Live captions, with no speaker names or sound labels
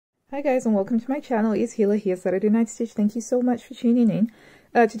Hi guys, and welcome to my channel. It's Healer here, Saturday Night Stitch. Thank you so much for tuning in.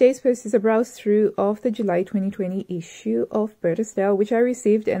 Today's post is a browse through of the July 2020 issue of Burda, which I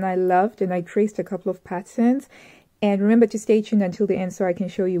received and I loved, and I traced a couple of patterns. And remember to stay tuned until the end so I can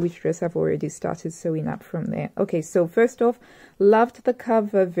show you which dress I've already started sewing up from there. Okay, so first off, loved the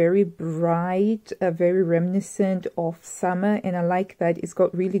cover, very bright, very reminiscent of summer, and I like that it's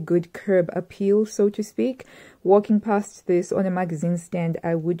got really good curb appeal, so to speak. Walking past this on a magazine stand,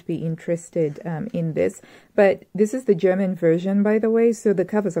 I would be interested in this. But this is the German version, by the way, so the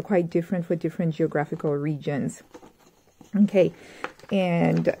covers are quite different for different geographical regions. Okay,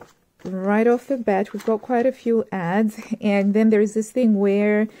 and right off the bat, we've got quite a few ads, and then there's this thing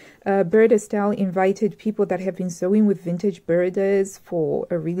where Burda Style invited people that have been sewing with vintage Burdas for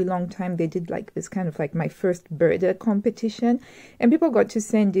a really long time. They did like this kind of like my first Burda competition, and people got to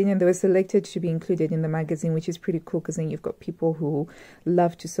send in and they were selected to be included in the magazine, which is pretty cool because then you've got people who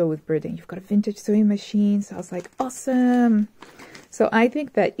love to sew with Burda and you've got a vintage sewing machine. So I was like, awesome. So I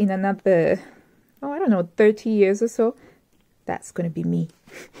think that in another, I don't know, 30 years or so, that's going to be me.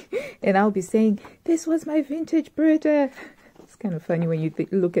 And I'll be saying, this was my vintage Burda. It's kind of funny when you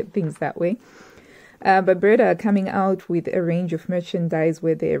look at things that way. But Burda are coming out with a range of merchandise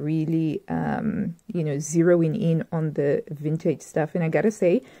where they're really, zeroing in on the vintage stuff. And I gotta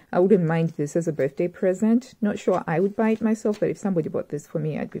say, I wouldn't mind this as a birthday present. Not sure I would buy it myself, but if somebody bought this for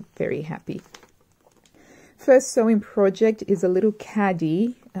me, I'd be very happy. First sewing project is a little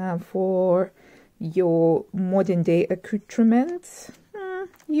caddy for your modern day accoutrements.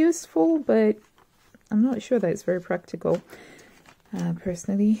 Useful, but I'm not sure that it's very practical,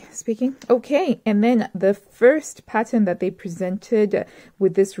 personally speaking. Okay, and then the first pattern that they presented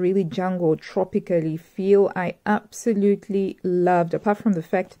with this really jungle tropically feel, I absolutely loved, apart from the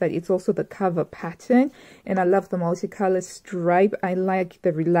fact that it's also the cover pattern, and I love the multicolor stripe. I like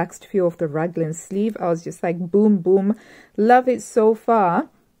the relaxed feel of the raglan sleeve. I was just like, boom, boom, love it so far.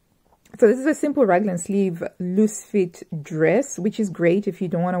 So this is a simple raglan sleeve loose fit dress, which is great if you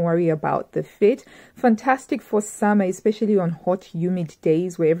don't want to worry about the fit. Fantastic for summer, especially on hot, humid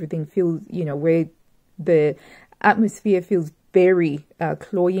days where everything feels, where the atmosphere feels very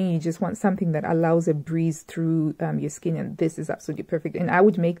cloying. You just want something that allows a breeze through your skin, and this is absolutely perfect. And I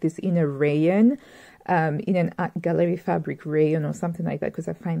would make this in a rayon, in an art gallery fabric rayon or something like that, because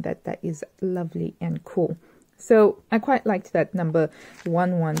I find that that is lovely and cool. So I quite liked that number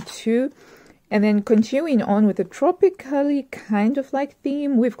 112. And then continuing on with a tropically kind of like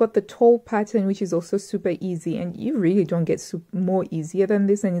theme, we've got the tall pattern, which is also super easy. And you really don't get more easier than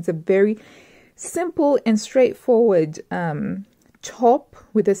this. And it's a very simple and straightforward top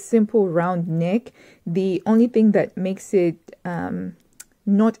with a simple round neck. The only thing that makes it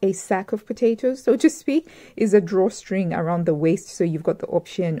not a sack of potatoes, so to speak, is a drawstring around the waist, so you've got the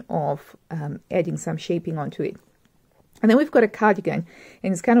option of adding some shaping onto it. And then we've got a cardigan,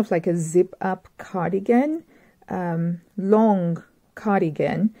 and it's kind of like a zip up cardigan, long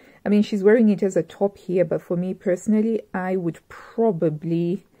cardigan. I mean, she's wearing it as a top here, but for me personally, I would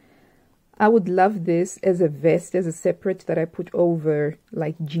love this as a vest, as a separate that I put over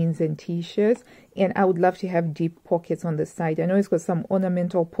like jeans and t-shirts. And I would love to have deep pockets on the side. I know it's got some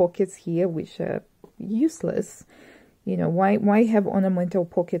ornamental pockets here, which are useless. Why have ornamental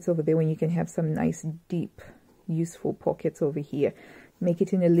pockets over there when you can have some nice, deep, useful pockets over here? Make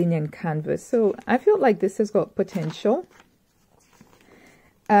it in a linen canvas. So I feel like this has got potential.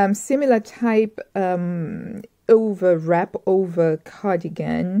 Similar type wrap over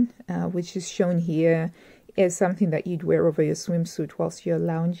cardigan, which is shown here as something that you'd wear over your swimsuit whilst you're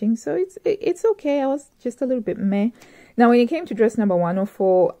lounging. So it's okay. I was just a little bit meh. Now, when it came to dress number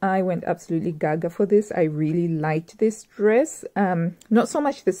 104, I went absolutely gaga for this. I really liked this dress. Not so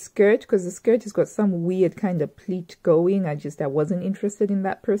much the skirt, because the skirt has got some weird kind of pleat going. I wasn't interested in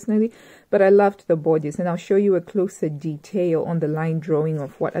that personally. But I loved the bodice, and I'll show you a closer detail on the line drawing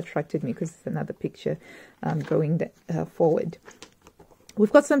of what attracted me, because it's another picture going forward.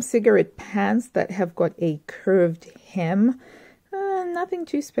 We've got some cigarette pants that have got a curved hem. Nothing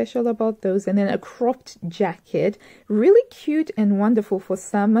too special about those. And then a cropped jacket, really cute and wonderful for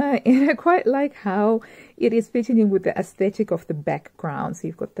summer. And I quite like how it is fitting in with the aesthetic of the background. So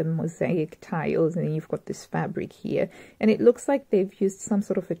you've got the mosaic tiles, and then you've got this fabric here. And it looks like they've used some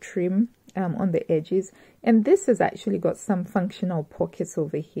sort of a trim on the edges. And this has actually got some functional pockets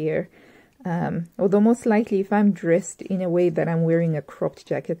over here. Although most likely if I'm dressed in a way that I'm wearing a cropped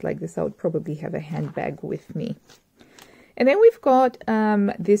jacket like this, I would probably have a handbag with me. And then we've got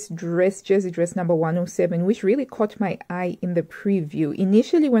this dress, jersey dress number 107, which really caught my eye in the preview.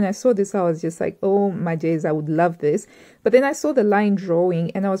 Initially, when I saw this, I was just like, oh my days, I would love this. But then I saw the line drawing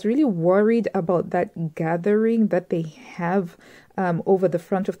and I was really worried about that gathering that they have over the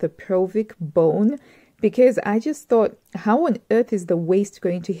front of the pelvic bone, because I just thought, how on earth is the waist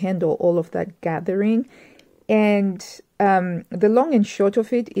going to handle all of that gathering? And the long and short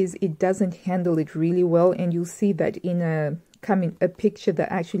of it is it doesn't handle it really well. And you'll see that in a picture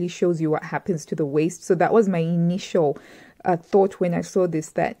that actually shows you what happens to the waist. So that was my initial thought when I saw this,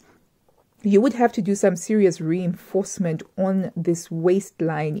 that you would have to do some serious reinforcement on this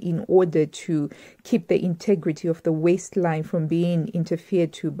waistline in order to keep the integrity of the waistline from being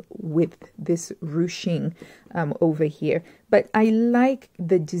interfered to with this ruching over here. But I like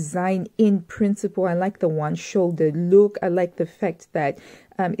the design in principle. I like the one shoulder look. I like the fact that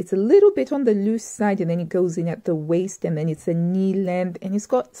it's a little bit on the loose side and then it goes in at the waist and then it's a knee length and it's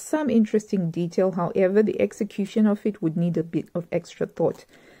got some interesting detail. However, the execution of it would need a bit of extra thought.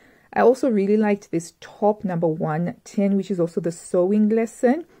 I also really liked this top number 110, which is also the sewing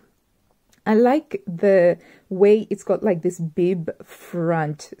lesson. I like the way it's got like this bib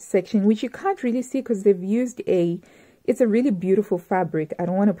front section, which you can't really see because they've used it's a really beautiful fabric. I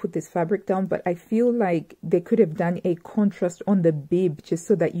don't want to put this fabric down, but I feel like they could have done a contrast on the bib just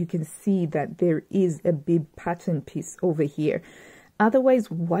so that you can see that there is a bib pattern piece over here. Otherwise,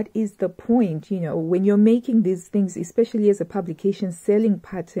 what is the point? You know, when you're making these things, especially as a publication selling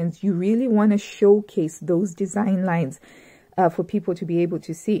patterns, you really want to showcase those design lines for people to be able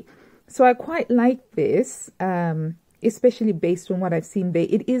to see. So I quite like this, especially based on what I've seen there.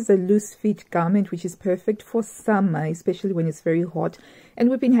 It is a loose fit garment, which is perfect for summer, especially when it's very hot. And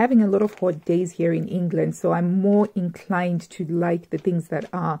we've been having a lot of hot days here in England, so I'm more inclined to like the things that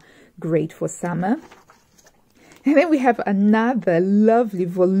are great for summer. And then we have another lovely,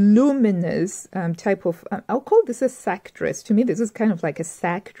 voluminous type of, I'll call this a sack dress. To me, this is kind of like a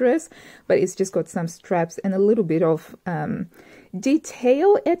sack dress, but it's just got some straps and a little bit of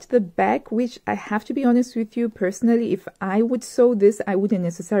detail at the back, which I have to be honest with you, personally, if I would sew this, I wouldn't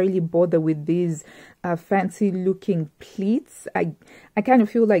necessarily bother with these fancy looking pleats. I kind of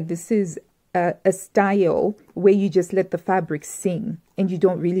feel like this is a style where you just let the fabric sing and you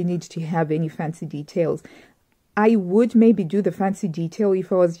don't really need to have any fancy details. I would maybe do the fancy detail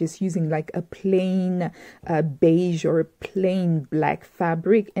if I was just using like a plain beige or a plain black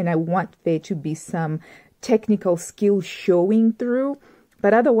fabric and I want there to be some technical skill showing through.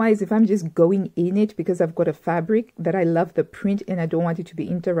 But otherwise, if I'm just going in it because I've got a fabric that I love the print and I don't want it to be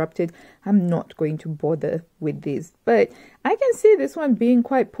interrupted, I'm not going to bother with this. But I can see this one being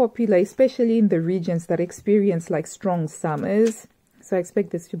quite popular, especially in the regions that experience like strong summers. So I expect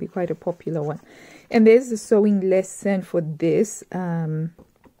this to be quite a popular one. And there's the sewing lesson for this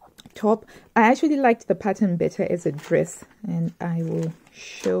top. I actually liked the pattern better as a dress, and I will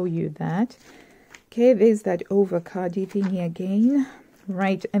show you that. Okay, there's that overcardy thingy again.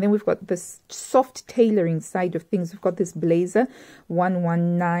 Right, and then we've got this soft tailoring side of things. We've got this blazer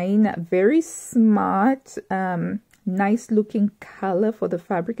 119, very smart, nice looking color for the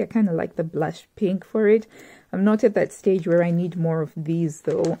fabric. I kind of like the blush pink for it. I'm not at that stage where I need more of these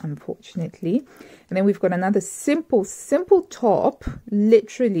though, unfortunately. And then we've got another simple top.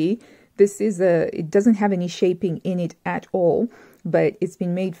 Literally, this is it doesn't have any shaping in it at all, but it's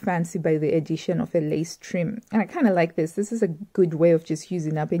been made fancy by the addition of a lace trim. And I kind of like this. This is a good way of just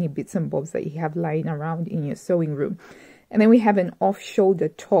using up any bits and bobs that you have lying around in your sewing room. And then we have an off-shoulder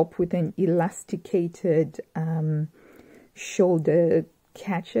top with an elasticated shoulder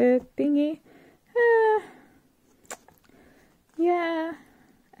catcher thingy. Yeah,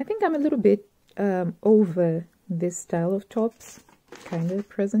 I think I'm a little bit over this style of tops, kind of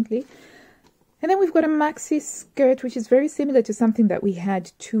presently. And then we've got a maxi skirt, which is very similar to something that we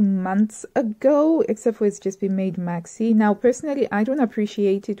had 2 months ago, except for it's just been made maxi. Now, personally, I don't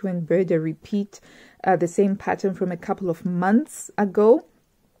appreciate it when Burda repeat the same pattern from a couple of months ago,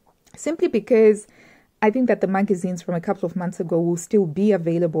 simply because I think that the magazines from a couple of months ago will still be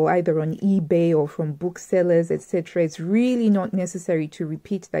available either on eBay or from booksellers, etc. It's really not necessary to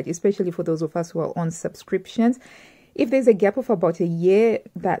repeat that, especially for those of us who are on subscriptions. If there's a gap of about a year,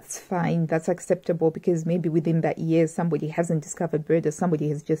 that's fine. That's acceptable because maybe within that year, somebody hasn't discovered Burda, somebody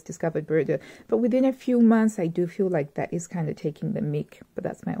has just discovered Burda. But within a few months, I do feel like that is kind of taking the mick. But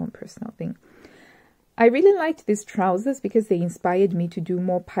that's my own personal thing. I really liked these trousers because they inspired me to do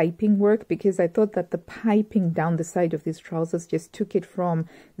more piping work, because I thought that the piping down the side of these trousers just took it from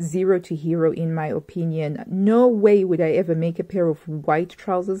zero to hero, in my opinion. No way would I ever make a pair of white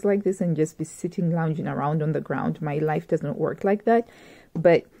trousers like this and just be sitting lounging around on the ground. My life doesn't work like that.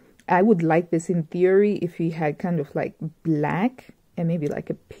 But I would like this in theory if you had kind of like black and maybe like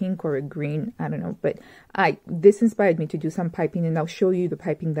a pink or a green, I don't know. But this inspired me to do some piping, and I'll show you the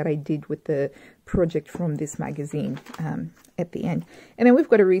piping that I did with the project from this magazine at the end. And then we've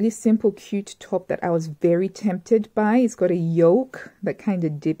got a really simple, cute top that I was very tempted by. It's got a yoke that kind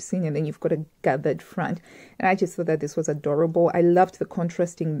of dips in, and then you've got a gathered front. And I just thought that this was adorable. I loved the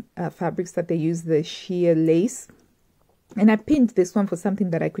contrasting fabrics that they use, the sheer lace. And I pinned this one for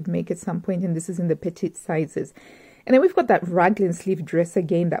something that I could make at some point, and this is in the petite sizes. And then we've got that raglan sleeve dress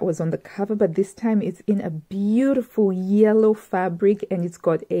again that was on the cover, but this time it's in a beautiful yellow fabric, and it's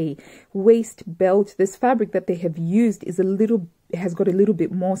got a waist belt. This fabric that they have used is has got a little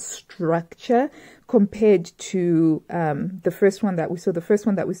bit more structure compared to the first one that we saw. The first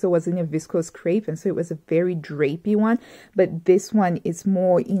one that we saw was in a viscose crepe, and so it was a very drapey one, but this one is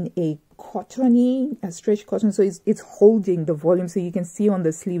more in a cottony, a stretch cotton, so it's holding the volume. So you can see on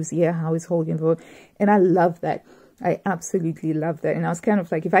the sleeves here how it's holding the volume, and I love that. I absolutely love that. And I was kind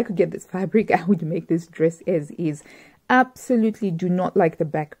of like, if I could get this fabric, I would make this dress as is. Absolutely do not like the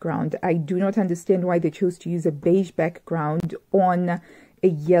background. I do not understand why they chose to use a beige background on a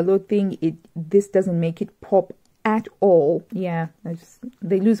yellow thing. This doesn't make it pop at all. Yeah,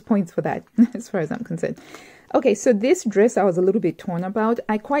 they lose points for that as far as I'm concerned. Okay, so this dress I was a little bit torn about.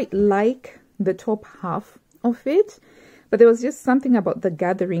 I quite like the top half of it, but there was just something about the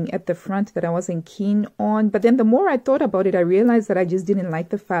gathering at the front that I wasn't keen on. But then the more I thought about it, I realized that I just didn't like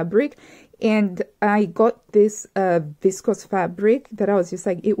the fabric. And I got this viscose fabric that I was just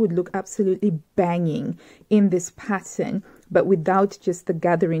like, it would look absolutely banging in this pattern, but without just the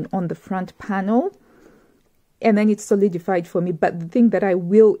gathering on the front panel. And then it's solidified for me. But the thing that I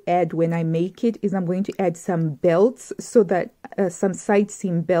will add when I make it is I'm going to add some belts, so that some side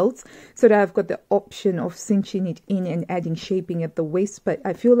seam belts, so that I've got the option of cinching it in and adding shaping at the waist. But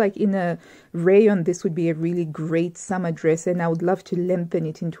I feel like in a rayon, this would be a really great summer dress, and I would love to lengthen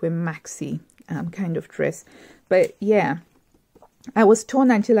it into a maxi kind of dress. But yeah, I was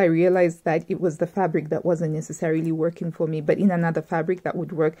torn until I realized that it was the fabric that wasn't necessarily working for me, but in another fabric that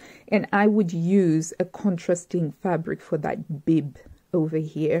would work. And I would use a contrasting fabric for that bib over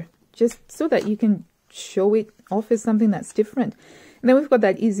here, just so that you can show it off as something that's different. And then we've got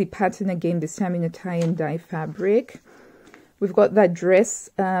that easy pattern again, this time in a tie and dye fabric. We've got that dress,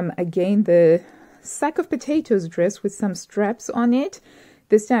 again, the sack of potatoes dress with some straps on it.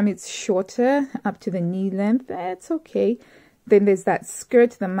 This time it's shorter, up to the knee length. That's okay. Then there's that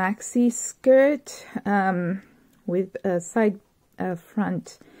skirt, the maxi skirt, with a side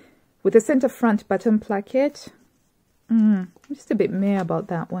front, with a center front button placket. Just a bit meh about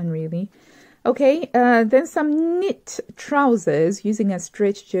that one, really. Okay, then some knit trousers using a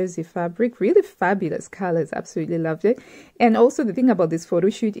stretch jersey fabric. Really fabulous colors. Absolutely loved it. And also the thing about this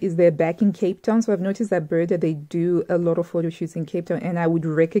photo shoot is they're back in Cape Town. So I've noticed that Burda, they do a lot of photo shoots in Cape Town, and I would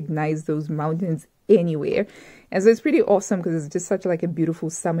recognize those mountains anywhere. And so it's pretty awesome because it's just such like a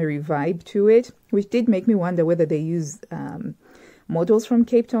beautiful summery vibe to it, which did make me wonder whether they use models from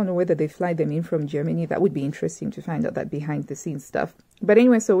Cape Town or whether they fly them in from Germany. That would be interesting to find out that behind the scenes stuff. But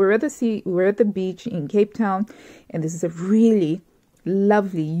anyway, so we're at the beach in Cape Town, and this is a really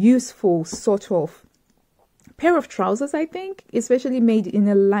lovely, useful sort of pair of trousers, I think, especially made in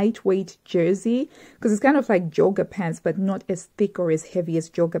a lightweight jersey, because it's kind of like jogger pants, but not as thick or as heavy as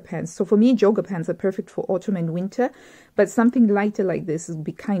jogger pants. So for me, jogger pants are perfect for autumn and winter, but something lighter like this would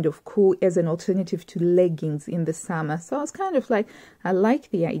be kind of cool as an alternative to leggings in the summer. So I was kind of like, I like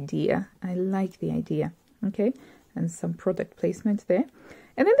the idea. I like the idea. Okay, and some product placement there.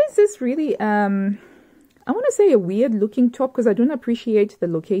 And then there's this really, I want to say a weird looking top, because I don't appreciate the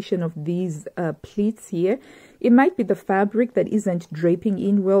location of these pleats here. It might be the fabric that isn't draping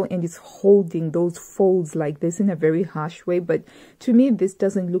in well and it's holding those folds like this in a very harsh way. But to me, this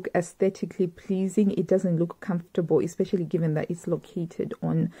doesn't look aesthetically pleasing. It doesn't look comfortable, especially given that it's located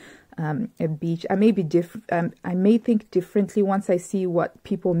on a beach. I may think differently once I see what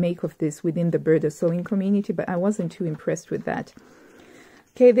people make of this within the Burda sewing community, but I wasn't too impressed with that.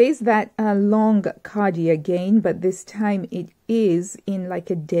 Okay, there's that long cardi again, but this time it is in like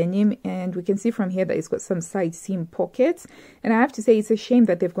a denim, and we can see from here that it's got some side seam pockets. And I have to say it's a shame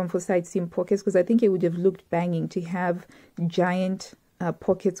that they've gone for side seam pockets, because I think it would have looked banging to have giant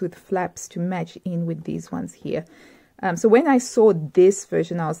pockets with flaps to match in with these ones here. So when I saw this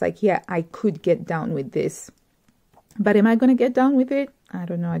version, I was like, yeah, I could get down with this. But am I going to get down with it? I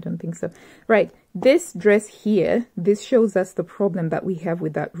don't know. I don't think so. Right. This dress here, this shows us the problem that we have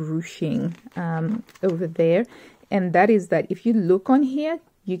with that ruching over there. And that is that if you look on here,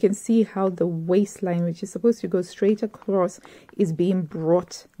 you can see how the waistline, which is supposed to go straight across, is being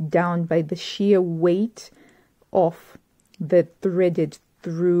brought down by the sheer weight of the threaded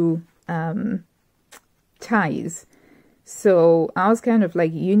through ties. So I was kind of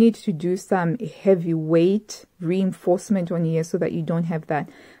like, you need to do some heavyweight reinforcement on here so that you don't have that,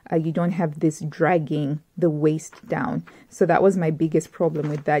 you don't have this dragging the waist down. So that was my biggest problem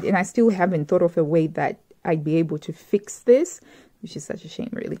with that. And I still haven't thought of a way that I'd be able to fix this, which is such a shame,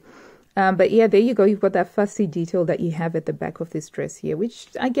 really. But yeah, there you go. You've got that fussy detail that you have at the back of this dress here, which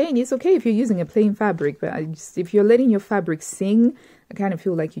again is okay if you're using a plain fabric. But if you're letting your fabric sing, I kind of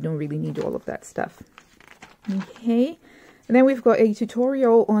feel like you don't really need all of that stuff. Okay. And then we've got a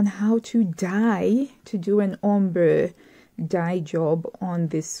tutorial on how to dye, to do an ombre dye job on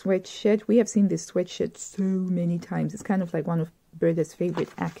this sweatshirt. We have seen this sweatshirt so many times. It's kind of like one of Burda's favorite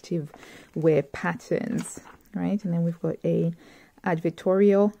active wear patterns, right? And then we've got a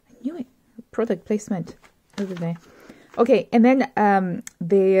advertorial. I knew it. Product placement over there. Okay, and then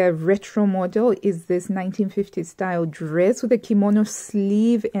the retro model is this 1950s style dress with a kimono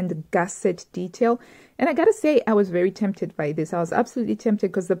sleeve and gusset detail. And I gotta say, I was very tempted by this. I was absolutely tempted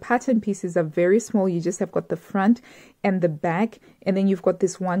because the pattern pieces are very small. You just have got the front and the back, and then you've got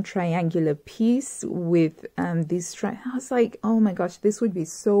this one triangular piece with these stripes. I was like, oh my gosh, this would be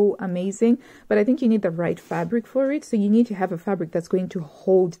so amazing. But I think you need the right fabric for it. So you need to have a fabric that's going to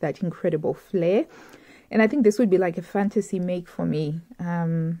hold that incredible flare. And I think this would be like a fantasy make for me.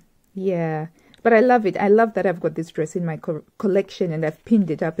 Yeah. But I love it. I love that I've got this dress in my collection and I've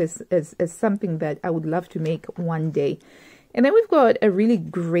pinned it up as something that I would love to make one day. And then we've got a really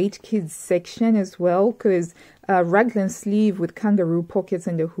great kids section as well, because raglan sleeve with kangaroo pockets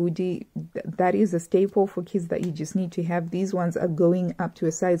and a hoodie, that is a staple for kids that you just need to have. These ones are going up to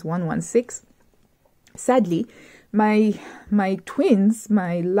a size 116. Sadly, my twins,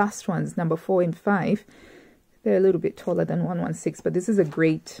 my last ones, number 4 and 5, they're a little bit taller than 116, but this is a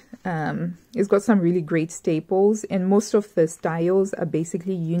great, it's got some really great staples, and most of the styles are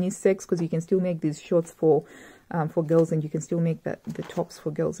basically unisex because you can still make these shorts for girls, and you can still make the tops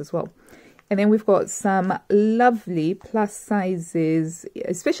for girls as well. And then we've got some lovely plus sizes,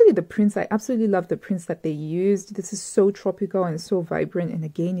 especially the prints. I absolutely love the prints that they used. This is so tropical and so vibrant, and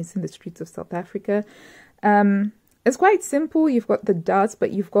again, it's in the streets of South Africa. It's quite simple. You've got the darts,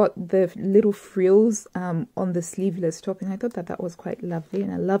 but you've got the little frills on the sleeveless top, and I thought that that was quite lovely,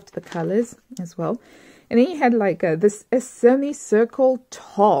 and I loved the colors as well. And then you had like a semicircle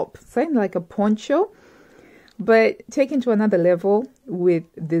top, something like a poncho, but taken to another level with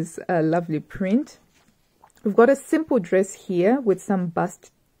this lovely print. We've got a simple dress here with some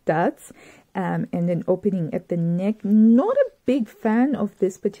bust darts and an opening at the neck. Not a big fan of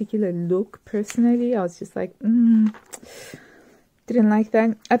this particular look personally. I was just like, didn't like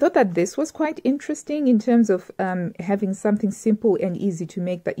that. I thought that this was quite interesting in terms of having something simple and easy to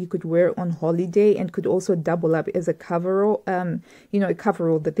make that you could wear on holiday and could also double up as a coverall. You know, a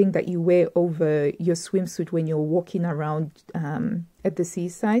coverall, the thing that you wear over your swimsuit when you're walking around at the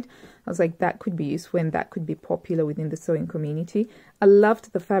seaside. I was like, that could be useful and that could be popular within the sewing community. I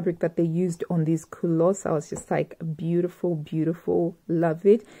loved the fabric that they used on these culottes. I was just like, beautiful, beautiful, love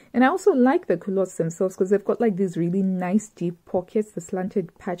it. And I also like the culottes themselves because they've got like these really nice deep pockets, the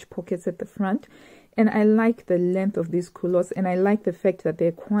slanted patch pockets at the front. And I like the length of these culottes, and I like the fact that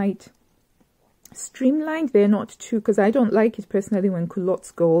they're quite streamlined. They're not too, because I don't like it personally when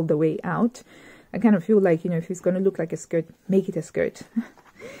culottes go all the way out. I kind of feel like, you know, if it's going to look like a skirt, make it a skirt.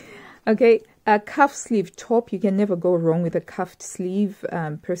 Okay, a cuff sleeve top. You can never go wrong with a cuffed sleeve.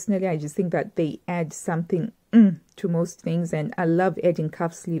 Personally, I just think that they add something to most things, and I love adding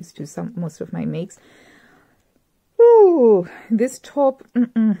cuff sleeves to most of my makes. Ooh, this top,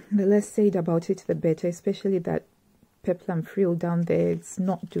 the less said about it, the better, especially that peplum frill down there. It's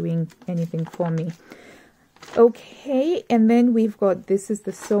not doing anything for me. Okay, and then we've got, this is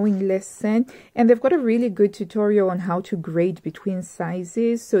the sewing lesson, and they've got a really good tutorial on how to grade between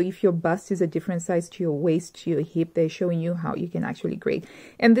sizes. So if your bust is a different size to your waist, to your hip, they're showing you how you can actually grade.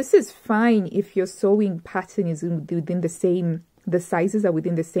 And this is fine if your sewing pattern is within the same, the sizes are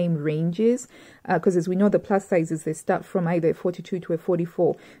within the same ranges, because as we know, the plus sizes, they start from either a 42 to a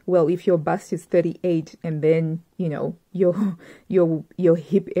 44. Well, if your bust is 38 and then, you know, your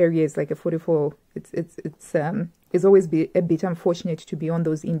hip area is like a 44, it's always a bit unfortunate to be on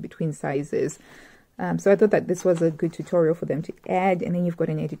those in-between sizes. So I thought that this was a good tutorial for them to add. And then you've got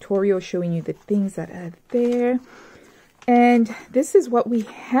an editorial showing you the things that are there. And this is what we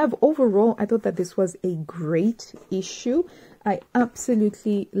have overall. I thought that this was a great issue. I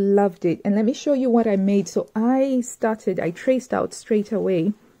absolutely loved it. And let me show you what I made. So I traced out straight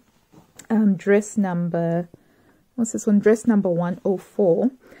away dress number, what's this one? Dress number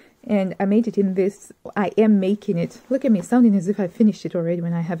 104. And I made it in this, I am making it, look at me sounding as if I finished it already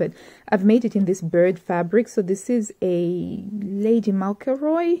when I have it. I've made it in this bird fabric. So this is a Lady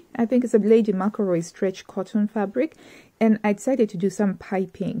McElroy, I think it's a Lady McElroy stretch cotton fabric. And I decided to do some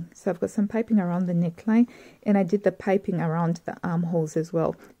piping. So I've got some piping around the neckline, and I did the piping around the armholes as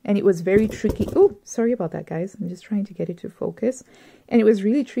well. And it was very tricky. Oh, sorry about that, guys. I'm just trying to get it to focus. And it was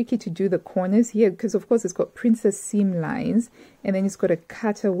really tricky to do the corners here because, of course, it's got princess seam lines, and then it's got a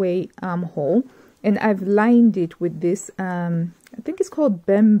cutaway armhole. And I've lined it with this, I think it's called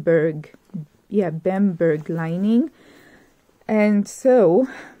Bamberg. Yeah, Bamberg lining. And so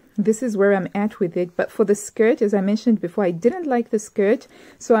this is where I'm at with it. But for the skirt, as I mentioned before, I didn't like the skirt,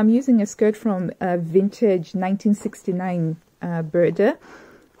 so I'm using a skirt from vintage 1969 Burda,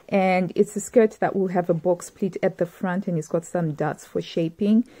 and it's a skirt that will have a box pleat at the front, and it's got some dots for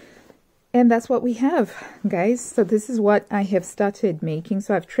shaping. And that's what we have, guys. So this is what I have started making.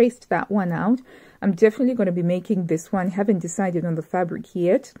 So I've traced that one out. I'm definitely going to be making this one. Haven't decided on the fabric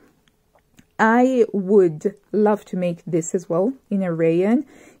yet. I would love to make this as well in a rayon.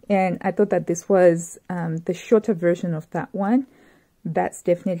 And I thought that this was the shorter version of that one. That's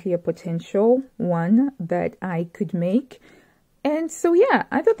definitely a potential one that I could make. And so, yeah,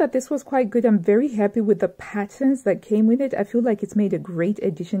 I thought that this was quite good. I'm very happy with the patterns that came with it. I feel like it's made a great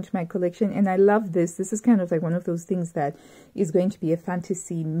addition to my collection. And I love this. This is kind of like one of those things that is going to be a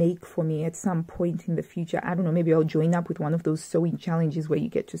fantasy make for me at some point in the future. I don't know, maybe I'll join up with one of those sewing challenges where you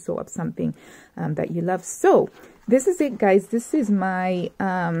get to sew up something that you love. So this is it, guys. This is my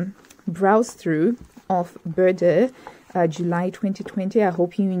browse through of Burda July 2020. I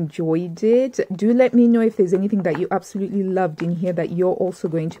hope you enjoyed it. Do let me know if there's anything that you absolutely loved in here that you're also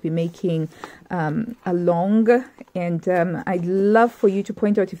going to be making along. And I'd love for you to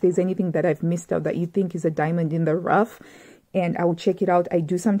point out if there's anything that I've missed out that you think is a diamond in the rough, and I will check it out. I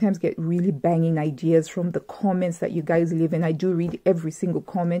do sometimes get really banging ideas from the comments that you guys leave, and I do read every single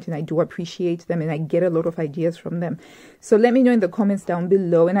comment, and I do appreciate them, and I get a lot of ideas from them. So let me know in the comments down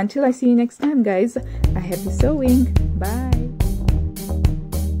below, and until I see you next time, guys, I happy sewing. Bye.